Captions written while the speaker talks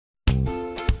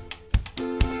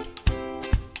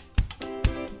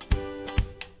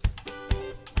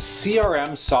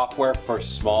CRM software for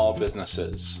small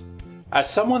businesses. As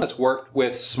someone that's worked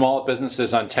with small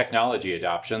businesses on technology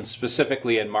adoption,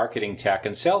 specifically in marketing tech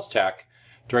and sales tech,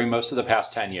 during most of the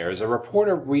past 10 years, a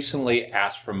reporter recently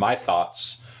asked for my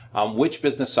thoughts on which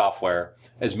business software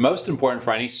is most important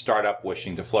for any startup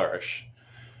wishing to flourish.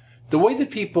 The way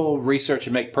that people research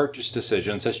and make purchase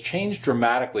decisions has changed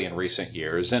dramatically in recent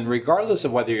years, and regardless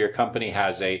of whether your company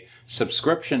has a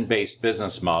subscription-based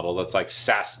business model that's like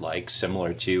SaaS-like,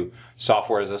 similar to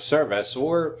software as a service,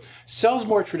 or sells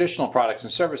more traditional products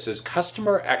and services,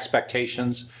 customer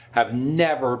expectations have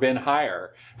never been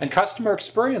higher, and customer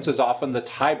experience is often the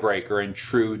tiebreaker and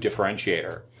true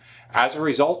differentiator. As a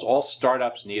result, all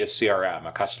startups need a CRM,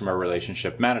 a customer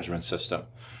relationship management system.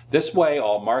 This way,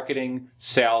 all marketing,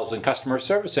 sales, and customer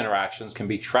service interactions can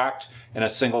be tracked in a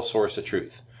single source of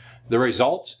truth. The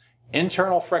result?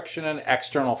 Internal friction and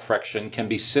external friction can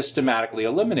be systematically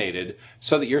eliminated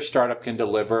so that your startup can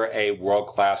deliver a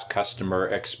world-class customer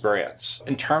experience.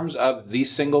 In terms of the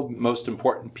single most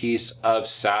important piece of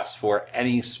SaaS for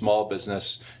any small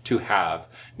business to have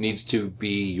needs to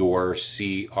be your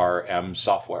CRM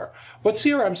software. What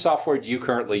CRM software do you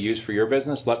currently use for your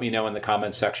business? Let me know in the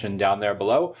comments section down there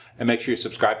below, and make sure you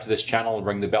subscribe to this channel and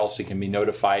ring the bell so you can be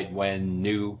notified when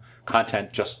new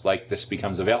content just like this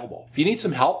becomes available. If you need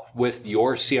some help with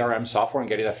your CRM software and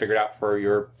getting that figured out for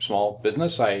your small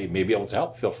business, I may be able to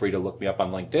help. Feel free to look me up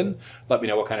on LinkedIn. Let me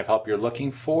know what kind of help you're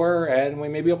looking for, and we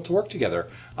may be able to work together.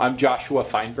 I'm Joshua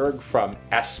Feinberg from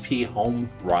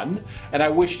Sphomerun, and I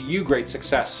wish you great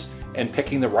success in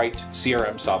picking the right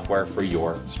CRM software for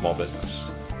your small business.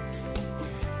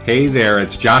 Hey there,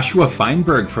 it's Joshua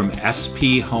Feinberg from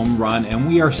Sphomerun, and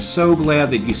we are so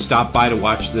glad that you stopped by to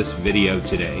watch this video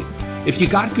today. If you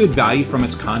got good value from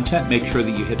its content, make sure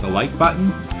that you hit the like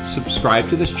button, subscribe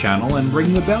to this channel, and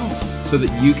ring the bell so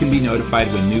that you can be notified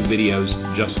when new videos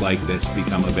just like this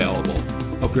become available.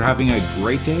 Hope you're having a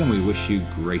great day, and we wish you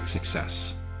great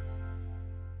success.